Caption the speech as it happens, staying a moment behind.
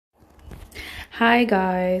Hi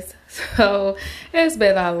guys. So it's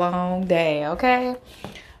been a long day, okay?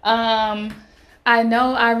 I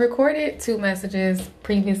know I recorded two messages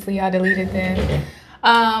previously. I deleted them.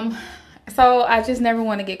 Um so I just never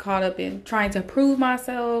want to get caught up in trying to prove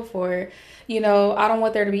myself or I don't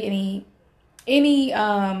want there to be any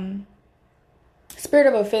spirit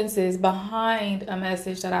of offenses behind a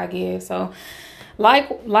message that I give. So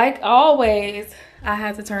like always, I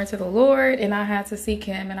had to turn to the Lord and I had to seek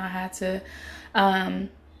him and I had to um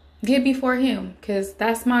get before him because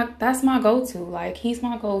that's my go-to. Like, he's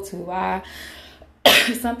my go-to. I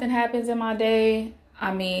something happens in my day,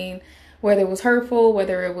 I mean, whether it was hurtful,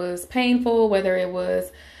 whether it was painful, whether it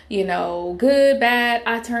was good, bad,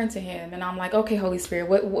 I turn to him and I'm like, okay, Holy Spirit,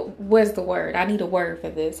 what's the word? I need a word for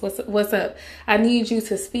this. What's up? I need you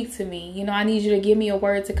to speak to me. I need you to give me a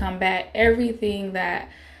word to combat everything that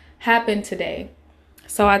happened today.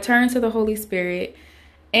 So I turned to the Holy Spirit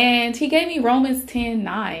and he gave me Romans 10:9.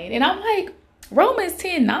 And I'm like, Romans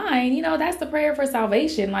 10:9, that's the prayer for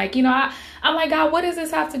salvation. Like, I'm like, God, what does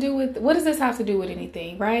this have to do with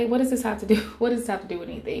anything, right? What does this have to do? What does this have to do with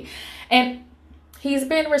anything? And he's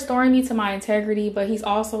been restoring me to my integrity, but he's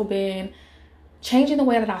also been changing the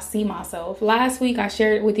way that I see myself. Last week, I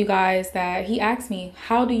shared with you guys that he asked me,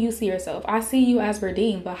 how do you see yourself? I see you as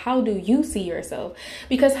redeemed, but how do you see yourself?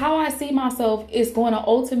 Because how I see myself is going to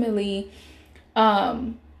ultimately,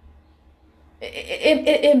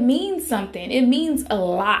 it means something. It means a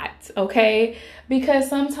lot, okay? Because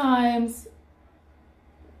sometimes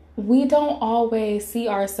we don't always see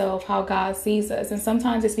ourselves how God sees us. And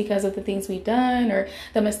sometimes it's because of the things we've done or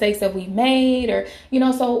the mistakes that we made or,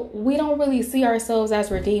 so we don't really see ourselves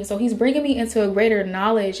as redeemed. So he's bringing me into a greater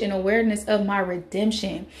knowledge and awareness of my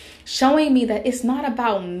redemption, showing me that it's not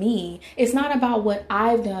about me. It's not about what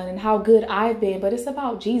I've done and how good I've been, but it's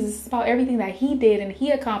about Jesus. It's about everything that he did and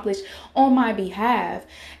he accomplished on my behalf.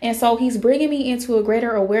 And so he's bringing me into a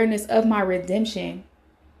greater awareness of my redemption.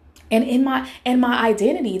 And in my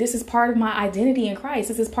identity, this is part of my identity in Christ.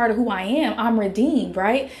 This is part of who I am. I'm redeemed,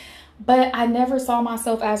 right? But I never saw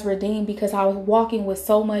myself as redeemed because I was walking with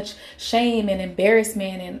so much shame and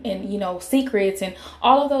embarrassment and secrets and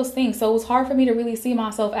all of those things. So it was hard for me to really see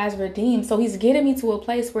myself as redeemed. So he's getting me to a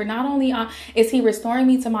place where not only is he restoring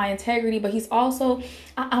me to my integrity, but he's also,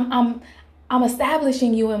 I'm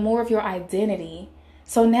establishing you in more of your identity.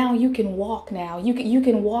 So now you can walk now. You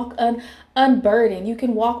can walk unburdened. You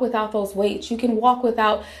can walk without those weights. You can walk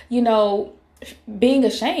without, being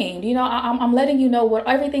ashamed. I'm letting you know what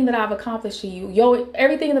everything that I've accomplished to you,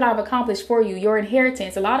 everything that I've accomplished for you, your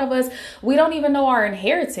inheritance. A lot of us, we don't even know our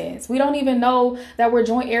inheritance. We don't even know that we're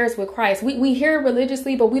joint heirs with Christ. We hear it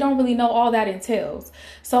religiously, but we don't really know all that entails.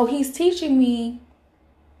 So he's teaching me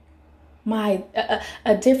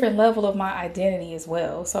a different level of my identity as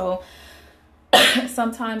well. So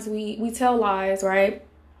sometimes we tell lies, right?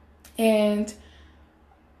 And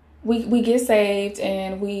we get saved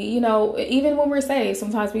and we, even when we're saved,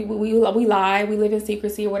 sometimes we lie, we live in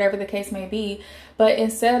secrecy or whatever the case may be. But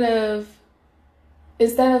instead of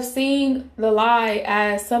seeing the lie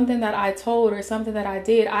as something that I told or something that I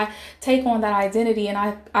did, I take on that identity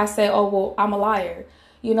and I say, oh, well, I'm a liar.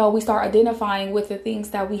 We start identifying with the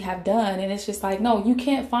things that we have done. And it's just like, no, you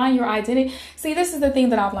can't find your identity. See, this is the thing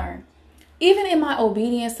that I've learned. Even in my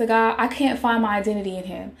obedience to God, I can't find my identity in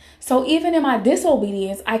him. So even in my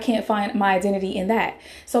disobedience, I can't find my identity in that.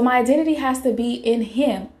 So my identity has to be in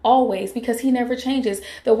him always because he never changes.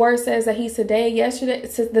 The word says that he's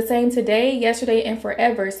the same today, yesterday, and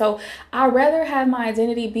forever. So I'd rather have my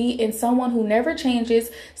identity be in someone who never changes,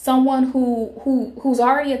 someone who's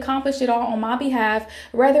already accomplished it all on my behalf,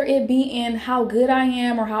 rather it be in how good I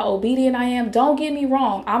am or how obedient I am. Don't get me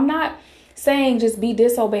wrong. I'm not saying just be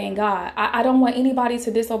disobeying God. I don't want anybody to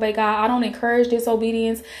disobey God. I don't encourage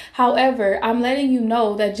disobedience. However, I'm letting you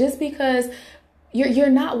know that just because you're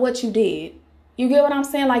not what you did, you get what I'm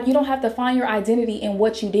saying? Like, you don't have to find your identity in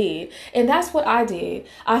what you did. And that's what I did.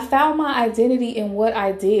 I found my identity in what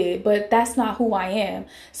I did, but that's not who I am.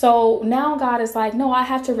 So now God is like, no, I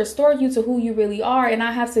have to restore you to who you really are. And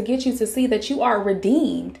I have to get you to see that you are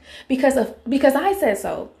redeemed because I said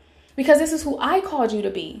so, because this is who I called you to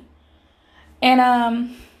be. And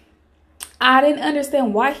I didn't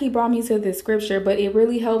understand why he brought me to this scripture, but it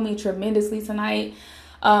really helped me tremendously tonight.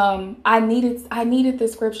 I needed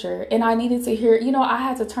this scripture and I needed to hear, I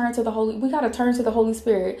had to turn to we got to turn to the Holy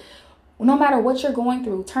Spirit. No matter what you're going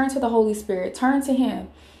through, turn to the Holy Spirit, turn to him.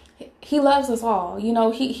 He loves us all.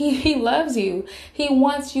 He loves you. He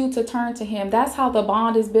wants you to turn to him. That's how the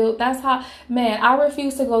bond is built. That's how, man, I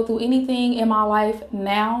refuse to go through anything in my life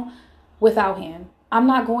now without him. I'm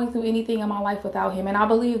not going through anything in my life without him. And I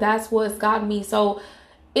believe that's what's gotten me so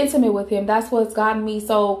intimate with him. That's what's gotten me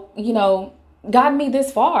so, gotten me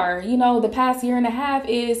this far. The past year and a half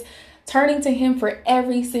is turning to him for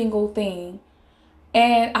every single thing.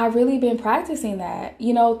 And I've really been practicing that.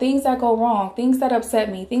 Things that go wrong, things that upset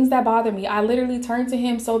me, things that bother me, I literally turn to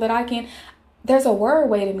him so that I can. There's a word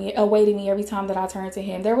awaiting me every time that I turn to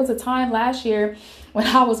him. There was a time last year when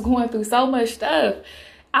I was going through so much stuff.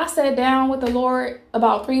 I sat down with the Lord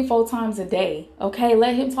about 3-4 times a day. Okay,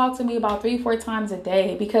 let him talk to me about 3-4 times a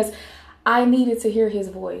day, because I needed to hear his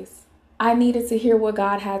voice. I needed to hear what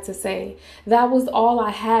God had to say. That was all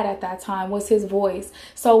I had at that time, was his voice.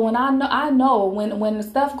 So when I know when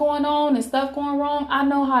stuff going on and stuff going wrong, I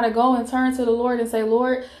know how to go and turn to the Lord and say,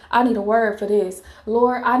 Lord, I need a word for this.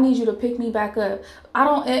 Lord, I need you to pick me back up.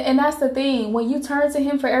 And that's the thing. When you turn to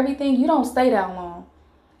him for everything, you don't stay down long.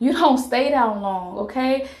 You don't stay down long,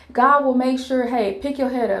 okay? God will make sure, hey, pick your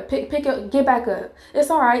head up, get back up. It's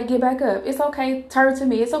all right, get back up. It's okay, turn to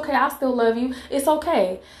me. It's okay, I still love you. It's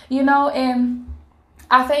okay, and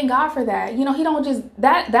I thank God for that. He don't just,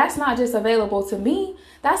 that's not just available to me.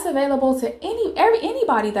 That's available to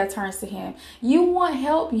anybody that turns to him. You want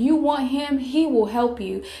help, you want him, he will help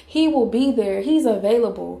you. He will be there. He's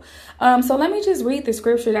available. So let me just read the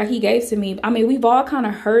scripture that he gave to me. I mean, we've all kind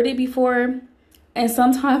of heard it before. And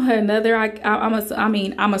sometime or another, I'm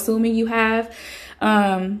assuming you have.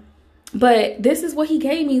 But this is what he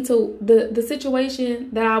gave me to the situation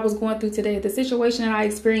that I was going through today, the situation that I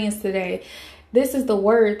experienced today. This is the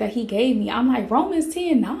word that he gave me. I'm like, Romans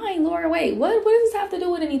 10:9, Lord, wait, what does this have to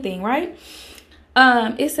do with anything, right?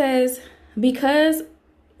 It says, because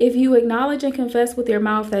if you acknowledge and confess with your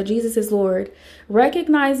mouth that Jesus is Lord,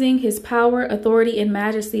 recognizing his power, authority, and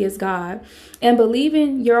majesty as God, and believe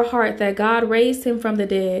in your heart that God raised him from the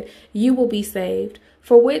dead, you will be saved.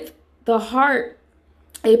 For with the heart,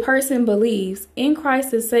 a person believes in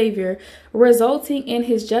Christ as Savior, resulting in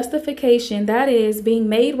his justification, that is, being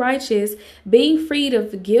made righteous, being freed of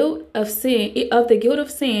the guilt of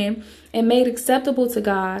sin, and made acceptable to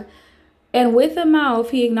God. And with the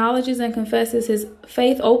mouth, he acknowledges and confesses his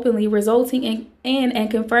faith openly, resulting in and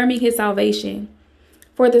confirming his salvation.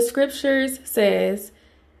 For the scriptures says,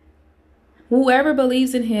 whoever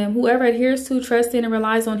believes in him, whoever adheres to, trusts in, and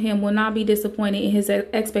relies on him will not be disappointed in his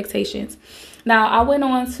expectations. Now, I went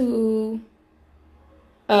on to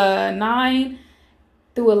 9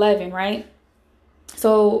 through 11, right?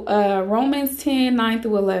 So Romans 10:9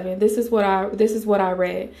 through 11. This is what I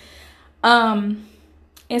read.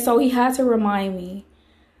 And so he had to remind me.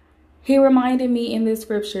 He reminded me in this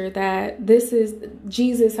scripture that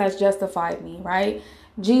Jesus has justified me, right?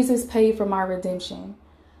 Jesus paid for my redemption.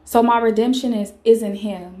 So my redemption is in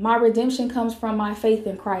him. My redemption comes from my faith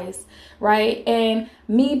in Christ, right? And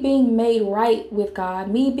me being made right with God,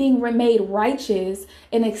 me being made righteous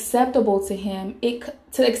and acceptable to him,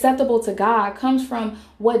 acceptable to God, comes from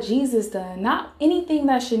what Jesus done, not anything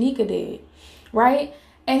that Shanika did, right?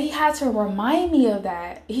 And he had to remind me of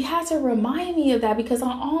that. He had to remind me of that, because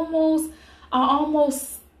I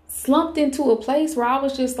almost slumped into a place where I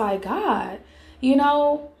was just like, God,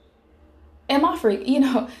 am I freak?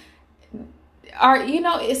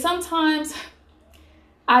 Sometimes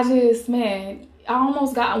I just, I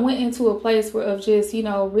almost went into a place of just,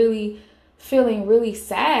 really feeling really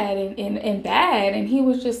sad and bad. And he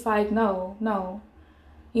was just like, no,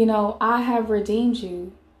 I have redeemed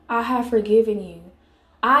you. I have forgiven you.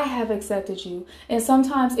 I have accepted you. And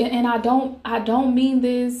sometimes, and I don't mean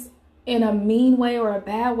this in a mean way or a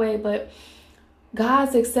bad way, but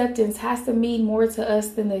God's acceptance has to mean more to us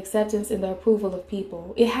than the acceptance and the approval of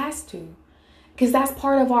people. It has to, because that's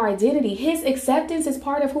part of our identity. His acceptance is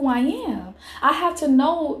part of who I am. I have to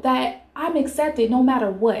know that I'm accepted no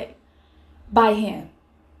matter what by him.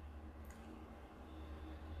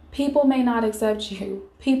 People may not accept you.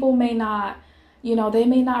 People may not, they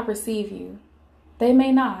may not receive you. They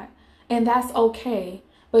may not. And that's okay.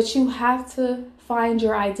 But you have to find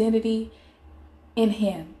your identity in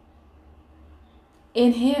him.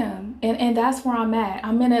 In him. And that's where I'm at.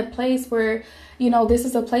 I'm in a place where, this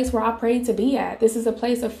is a place where I prayed to be at. This is a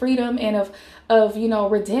place of freedom and of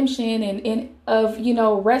redemption and of,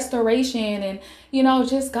 restoration and,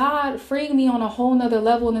 just God freeing me on a whole nother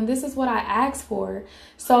level. And this is what I asked for.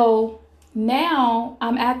 So now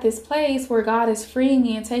I'm at this place where God is freeing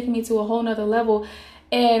me and taking me to a whole nother level.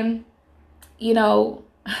 And,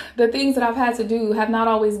 the things that I've had to do have not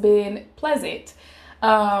always been pleasant.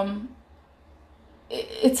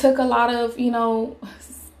 It took a lot of,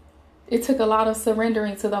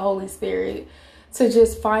 surrendering to the Holy Spirit to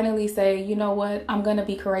just finally say, you know what, I'm going to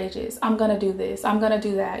be courageous. I'm going to do this. I'm going to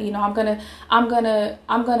do that. You know, I'm going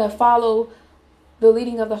to follow the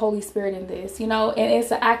leading of the Holy Spirit in this, you know, and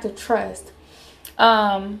it's an act of trust.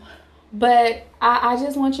 But I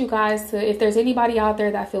just want you guys to, if there's anybody out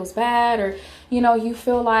there that feels bad, or, you know, you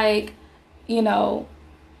feel like, you know,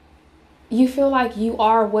 you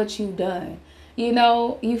are what you've done. You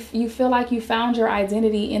know, you feel like you found your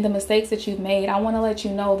identity in the mistakes that you've made. I want to let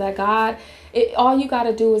you know that God, all you got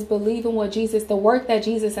to do is believe in what Jesus, the work that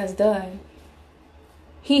Jesus has done.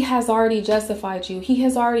 He has already justified you. He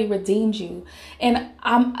has already redeemed you. And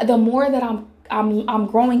the more that I'm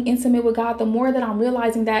growing intimate with God, the more that I'm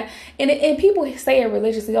realizing that, and people say it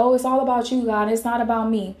religiously, oh, it's all about you, God. It's not about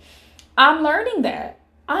me. I'm learning that.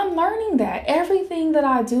 Everything that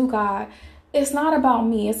I do, God, it's not about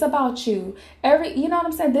me. It's about you. You know what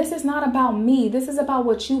I'm saying? This is not about me. This is about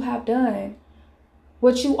what you have done,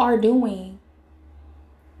 what you are doing.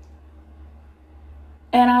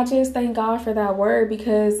 And I just thank God for that word,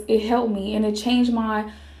 because it helped me and it changed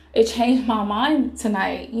my mind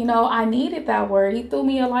tonight. You know, I needed that word. He threw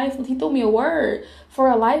me a word for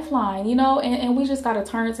a lifeline, you know, and we just got to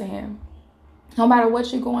turn to him. No matter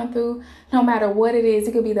what you're going through, no matter what it is,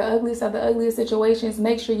 it could be the ugliest of the ugliest situations.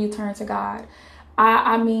 Make sure you turn to God.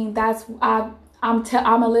 I'm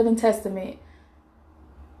a living testament.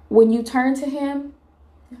 When you turn to him,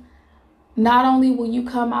 not only will you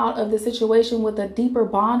come out of the situation with a deeper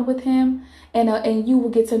bond with him, and you will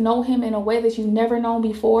get to know him in a way that you've never known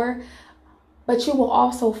before, but you will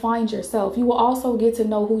also find yourself. You will also get to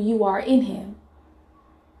know who you are in him.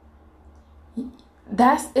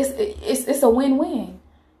 It's a win-win.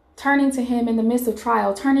 Turning to him in the midst of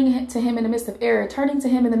trial, turning to him in the midst of error, turning to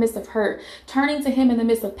him in the midst of hurt, turning to him in the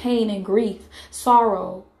midst of pain and grief,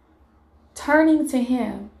 sorrow, turning to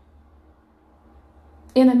him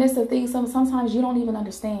in the midst of things sometimes you don't even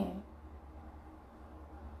understand,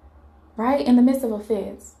 right? In the midst of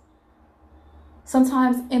offense,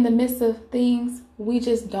 sometimes in the midst of things we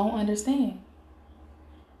just don't understand.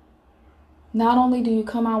 Not only do you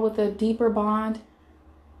come out with a deeper bond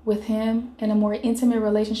with him and a more intimate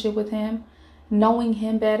relationship with him, knowing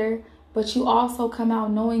him better, but you also come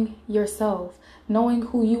out knowing yourself, knowing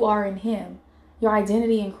who you are in him, your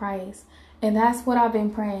identity in Christ. And that's what I've been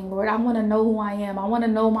praying, Lord. I want to know who I am. I want to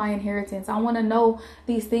know my inheritance. I want to know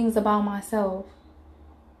these things about myself.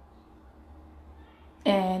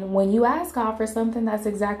 And when you ask God for something, that's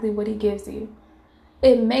exactly what he gives you.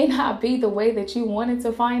 It may not be the way that you wanted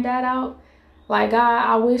to find that out. Like, God,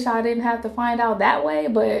 I wish I didn't have to find out that way,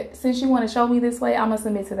 but since you want to show me this way, I'm going to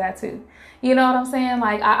submit to that too. You know what I'm saying?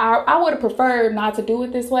 Like, I would have preferred not to do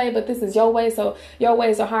it this way, but this is your way. So your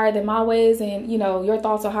ways are higher than my ways, and, you know, your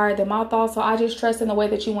thoughts are higher than my thoughts. So I just trust in the way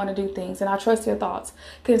that you want to do things, and I trust your thoughts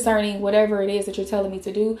concerning whatever it is that you're telling me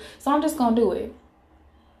to do. So I'm just going to do it.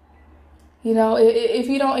 You know, if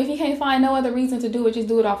you can't find no other reason to do it, just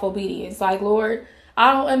do it off obedience. Like, Lord,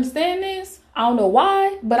 I don't understand this. I don't know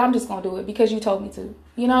why, but I'm just going to do it because you told me to,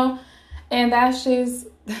 you know? And that's just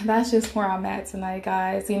where I'm at tonight,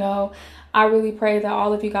 guys. You know, I really pray that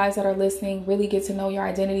all of you guys that are listening really get to know your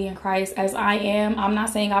identity in Christ as I am. I'm not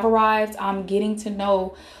saying I've arrived. I'm getting to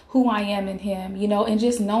know who I am in him, you know, and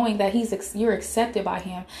just knowing that you're accepted by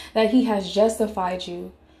him, that he has justified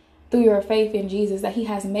you through your faith in Jesus, that he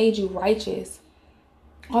has made you righteous.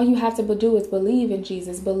 All you have to do is believe in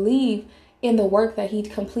Jesus, believe in the work that he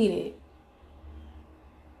completed,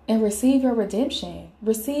 and receive your redemption.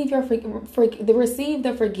 Receive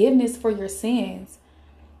the forgiveness for your sins.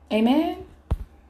 Amen.